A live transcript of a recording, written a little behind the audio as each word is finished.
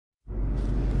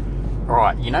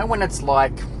Alright, you know when it's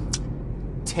like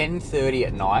 10:30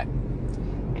 at night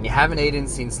and you haven't eaten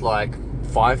since like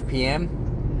 5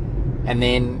 p.m. and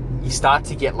then you start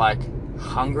to get like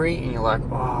hungry and you're like,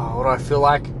 oh, what do I feel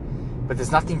like? But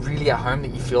there's nothing really at home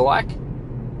that you feel like.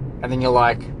 And then you're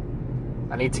like,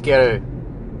 I need to get a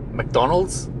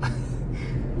McDonald's.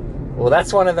 Well,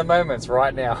 that's one of the moments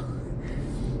right now.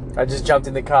 I just jumped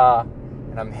in the car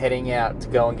and I'm heading out to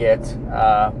go and get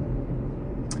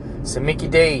some Mickey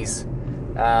D's.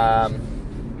 Because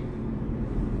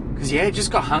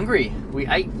just got hungry. We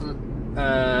ate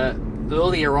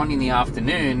earlier on in the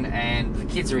afternoon and the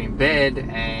kids are in bed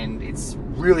and it's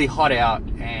really hot out,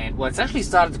 and well, it's actually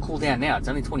started to cool down now. It's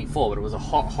only 24, but it was a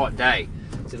hot day,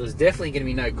 so there was definitely going to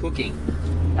be no cooking.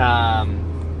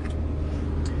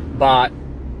 But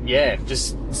yeah,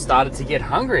 just started to get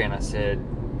hungry, and I said,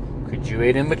 could you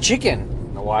eat a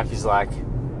McChicken? My wife is like,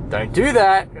 don't do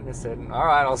that. And I said, all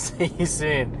right, I'll see you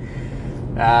soon.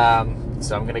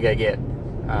 So I'm gonna go get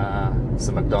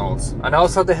some McDonald's. I know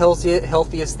it's not the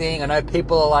healthiest thing. I know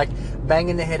people are like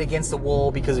banging their head against the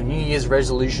wall because of New Year's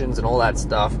resolutions and all that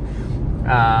stuff. But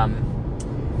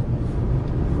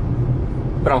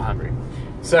I'm hungry.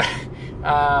 So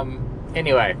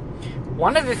anyway,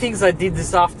 one of the things I did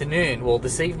this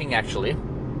evening actually,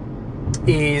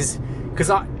 is because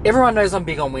everyone knows I'm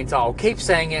big on winter. I'll keep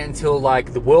saying it until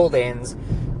like the world ends.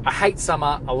 I hate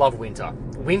summer. I love winter.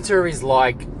 Winter is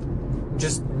like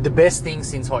just the best thing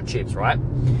since hot chips, right?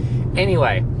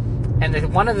 Anyway,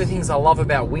 and one of the things I love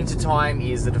about wintertime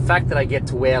is the fact that I get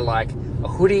to wear like a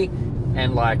hoodie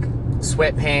and like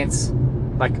sweatpants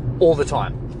like all the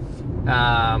time.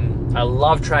 I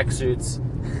love tracksuits.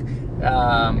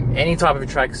 Any type of a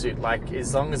tracksuit, like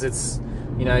as long as it's,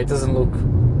 it doesn't look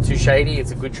too shady,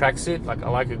 it's a good tracksuit. Like I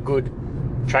like a good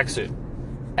tracksuit,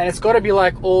 and it's got to be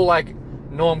like all like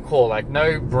normcore, like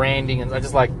no branding, and I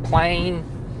just like plain,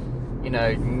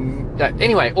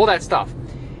 anyway, all that stuff.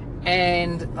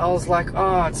 And I was like,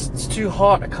 oh, it's too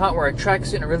hot, I can't wear a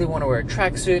tracksuit, and I really want to wear a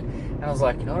tracksuit. And I was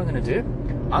like, you know what I'm gonna do?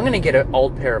 I'm gonna get an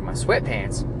old pair of my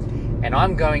sweatpants and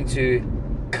I'm going to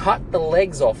cut the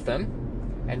legs off them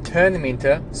and turn them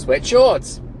into sweat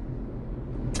shorts.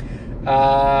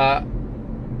 Let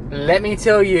me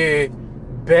tell you,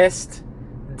 best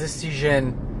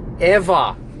decision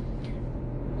ever.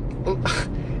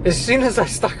 As soon as I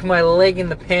stuck my leg in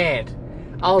the pant,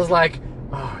 I was like,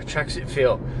 oh, tracksuit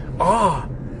feel. Oh,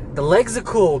 the legs are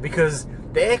cool because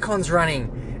the aircon's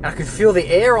running and I could feel the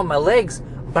air on my legs,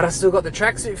 but I still got the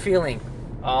tracksuit feeling.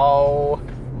 Oh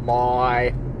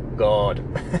my God.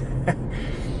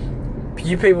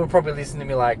 You people probably listen to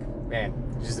me like, man,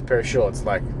 it's just a pair of shorts.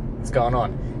 Like, what's going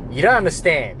on? You don't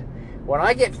understand. When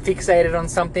I get fixated on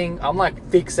something, I'm like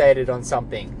fixated on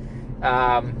something.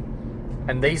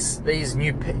 And these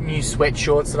new sweat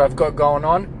shorts that I've got going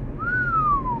on.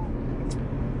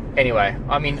 Anyway,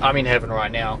 I'm in heaven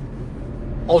right now.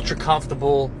 Ultra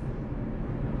comfortable.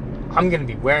 I'm gonna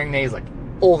be wearing these like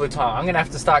all the time. I'm gonna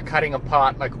have to start cutting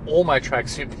apart like all my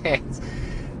tracksuit pants.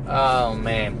 Oh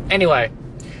man. Anyway,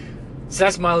 so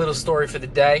that's my little story for the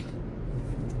day.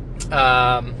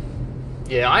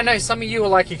 Yeah, I know some of you are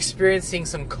like experiencing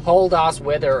some cold ass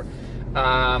weather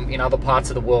in other parts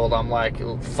of the world. I'm like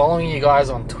following you guys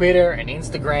on Twitter and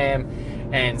Instagram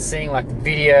and seeing like the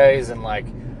videos and like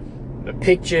the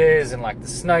pictures and like the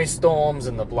snowstorms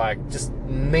and the like just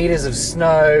meters of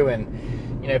snow, and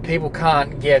people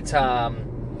can't get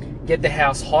the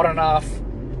house hot enough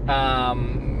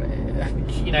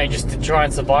just to try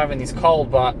and survive in this cold.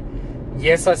 But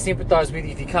yes, I sympathize with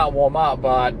you if you can't warm up,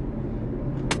 but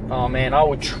oh man, I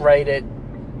would trade it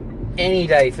any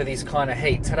day for this kind of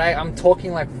heat. Today I'm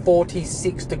talking like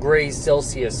 46 degrees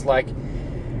Celsius. Like,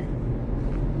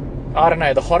 I don't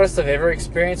know, the hottest I've ever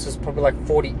experienced was probably like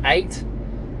 48.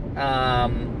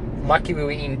 Lucky we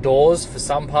were indoors for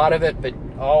some part of it, but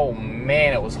oh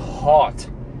man, it was hot.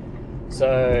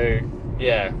 So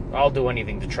yeah, I'll do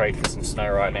anything to trade for some snow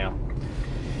right now.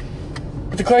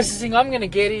 But the closest thing I'm gonna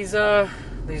get is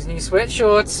these new sweat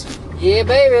shorts. Yeah,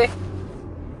 baby.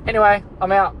 Anyway,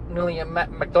 I'm out nearly at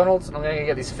McDonald's and I'm gonna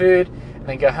get this food and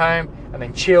then go home and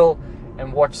then chill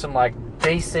and watch some like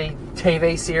DC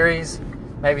TV series,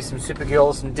 maybe some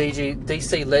Supergirl, some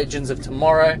DC Legends of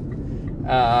Tomorrow,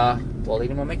 while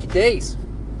eating my Mickey D's.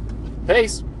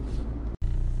 Peace.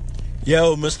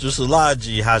 Yo, Mr.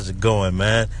 Salaji, how's it going,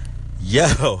 man?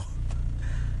 Yo,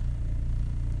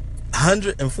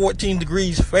 114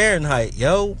 degrees Fahrenheit,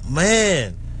 yo,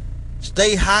 man.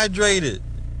 Stay hydrated.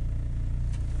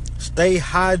 Stay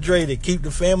hydrated. Keep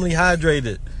the family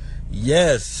hydrated.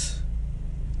 Yes.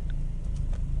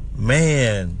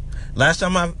 Man, Last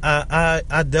time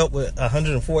I dealt with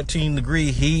 114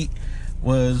 degree heat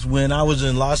was when I was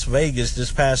in Las Vegas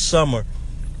this past summer,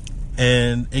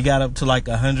 and it got up to like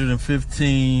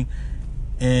 115.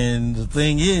 And the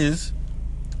thing is,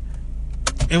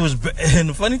 and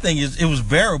the funny thing is, it was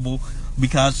bearable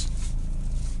because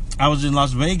I was in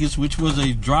Las Vegas, which was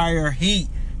a drier heat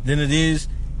than it is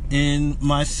in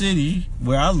my city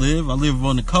where I live. I live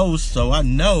on the coast, so I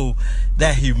know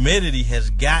that humidity has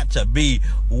got to be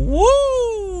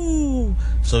woo.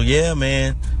 So yeah,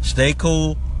 man, stay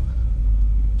cool.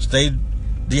 I'm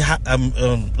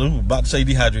about to say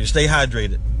dehydrated. Stay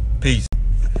hydrated. Peace.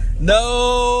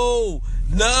 No,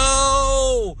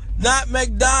 not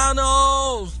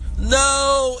McDonald's.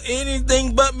 No,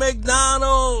 anything but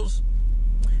McDonald's.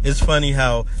 It's funny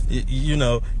how you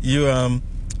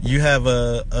have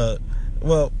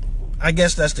well, I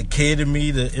guess that's the kid in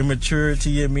me, the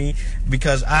immaturity in me,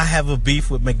 because I have a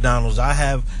beef with McDonald's. I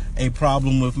have a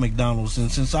problem with McDonald's,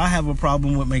 and since I have a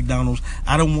problem with McDonald's,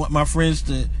 I don't want my friends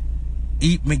to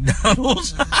eat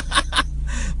McDonald's.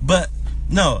 But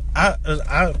no, I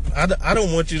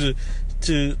don't want you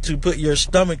to put your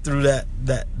stomach through that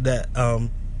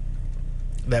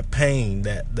pain,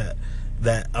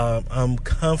 that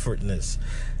comfortness.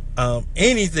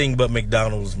 Anything but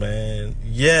McDonald's, man.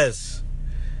 Yes.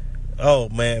 Oh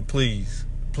man, please,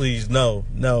 no.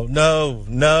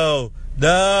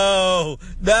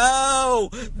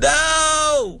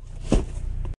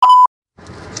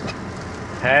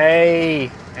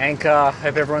 Hey, Anchor.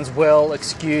 Hope everyone's well.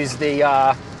 Excuse the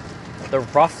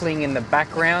ruffling in the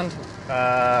background.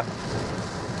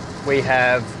 We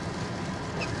have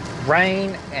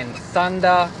rain and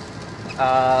thunder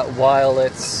while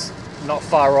it's not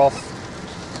far off.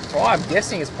 Well, I'm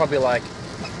guessing it's probably like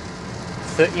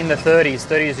in the 30s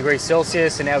degrees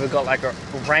Celsius, and now we've got like a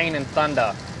rain and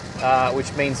thunder,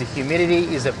 which means the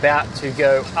humidity is about to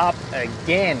go up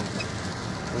again.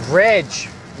 Reg,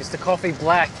 Mr. Coffee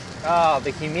Black,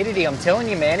 the humidity, I'm telling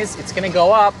you, man, it's going to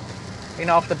go up. You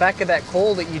know, off the back of that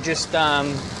call that you just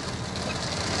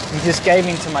gave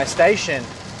me to my station.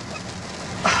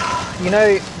 You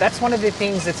know, that's one of the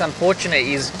things that's unfortunate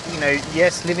is, you know,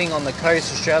 yes, living on the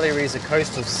coast, Australia is a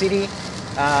coastal city,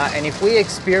 and if we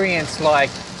experience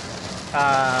like,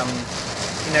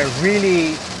 you know,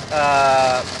 really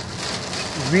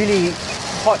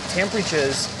hot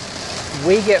temperatures,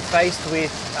 we get faced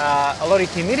with a lot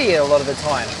of humidity a lot of the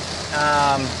time.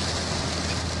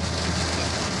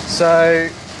 So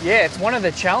yeah, it's one of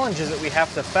the challenges that we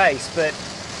have to face. But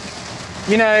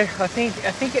you know, I think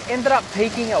it ended up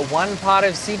peaking at one part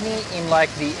of Sydney, in like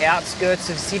the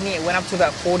outskirts of Sydney. It went up to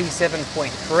about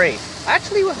 47.3. I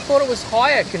actually thought it was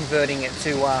higher converting it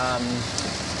to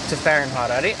Fahrenheit.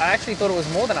 I actually thought it was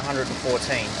more than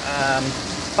 114.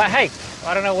 But hey,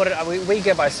 I don't know what we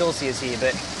go by Celsius here,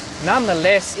 but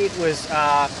nonetheless, it was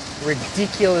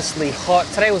ridiculously hot.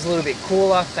 Today was a little bit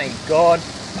cooler, thank God.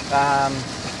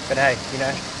 But hey, you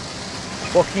know,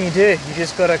 what can you do? You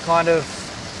just got to kind of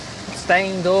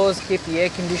stay indoors, keep the air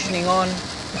conditioning on,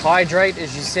 hydrate,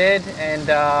 as you said, and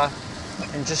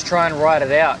just try and ride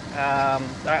it out.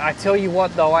 I tell you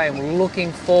what, though, I am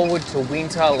looking forward to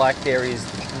winter like there is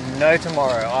no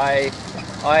tomorrow. I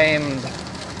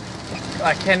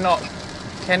cannot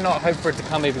hope for it to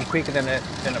come even quicker than it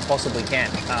possibly can.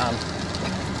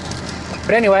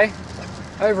 But anyway,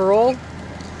 overall,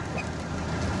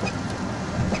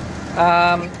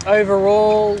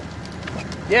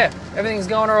 yeah, everything's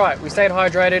going all right. We stayed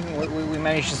hydrated and we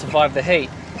managed to survive the heat.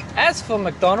 As for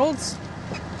McDonald's,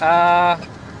 the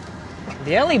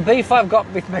only beef I've got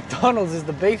with McDonald's is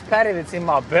the beef patty that's in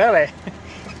my belly.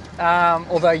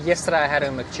 Although yesterday I had a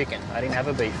McChicken. I didn't have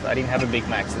a beef. I didn't have a Big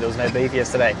Mac, so there was no beef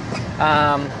yesterday.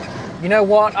 You know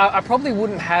what? I probably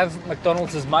wouldn't have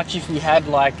McDonald's as much if we had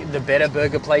like the better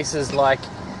burger places. Like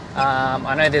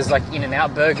I know there's like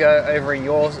In-N-Out Burger over in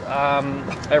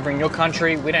your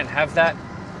country. We don't have that.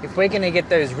 If we're going to get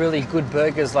those really good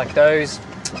burgers like those,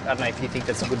 I don't know if you think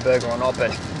that's a good burger or not,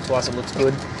 but to us it looks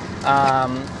good.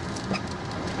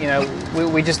 You know,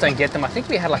 we just don't get them. I think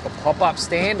we had like a pop-up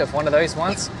stand of one of those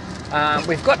once.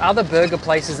 We've got other burger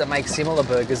places that make similar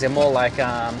burgers. They're more like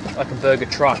a burger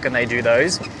truck, and they do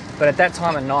those. But at that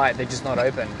time of night, they're just not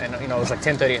open. And you know, it was like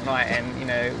 10:30 at night, and you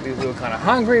know, we were kind of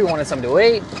hungry. We wanted something to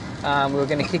eat. We were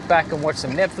going to kick back and watch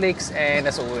some Netflix, and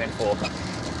that's what we went for.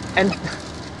 And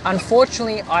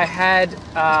unfortunately, I had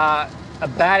a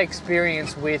bad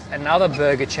experience with another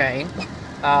burger chain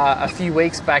a few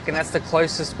weeks back, and that's the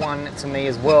closest one to me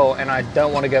as well, and I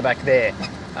don't want to go back there,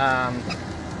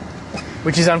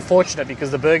 which is unfortunate because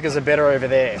the burgers are better over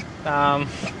there.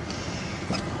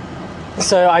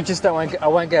 so I just I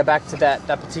won't go back to that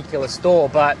particular store,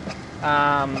 but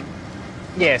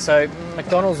yeah, so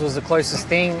McDonald's was the closest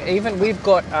thing. Even we've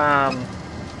got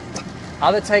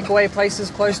other takeaway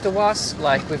places close to us,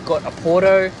 like we've got a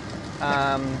Porto,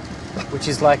 which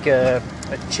is like a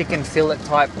chicken fillet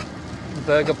type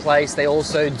burger place. They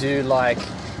also do like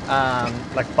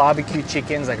barbecue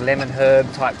chickens, like lemon herb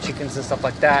type chickens and stuff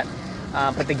like that.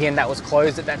 But again, that was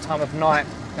closed at that time of night,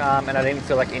 and I didn't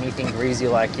feel like anything greasy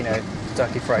like, you know,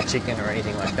 Kentucky Fried Chicken or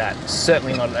anything like that.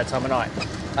 Certainly not at that time of night.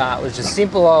 It was just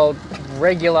simple old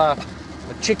regular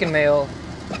chicken meal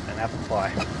and apple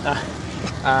pie.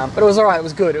 But it was alright, it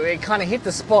was good. It kind of hit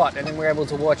the spot, and then we were able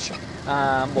to watch,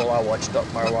 well, I watched,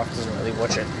 my wife doesn't really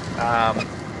watch it,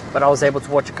 but I was able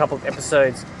to watch a couple of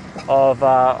episodes of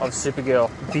Supergirl.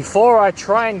 Before I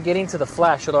try and get into The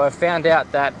Flash, although I found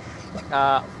out that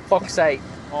Fox 8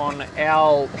 on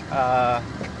our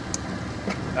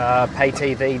pay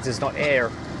TV does not air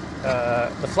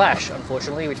The Flash,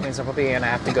 unfortunately, which means I'm probably going to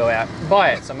have to go out and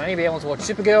buy it. So I'm going to be able to watch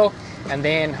Supergirl, and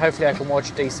then hopefully I can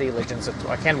watch DC Legends of...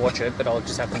 I can watch it, but I'll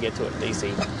just have to get to it,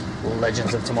 DC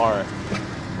Legends of Tomorrow.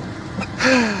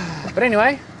 But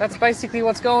anyway, that's basically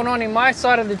what's going on in my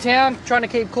side of the town. Trying to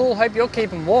keep cool. Hope you're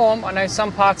keeping warm. I know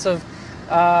some parts of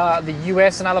the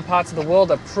US and other parts of the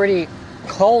world are pretty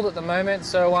cold at the moment.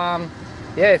 So,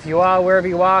 yeah, if you are wherever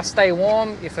you are, stay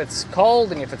warm. If it's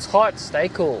cold and if it's hot, stay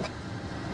cool.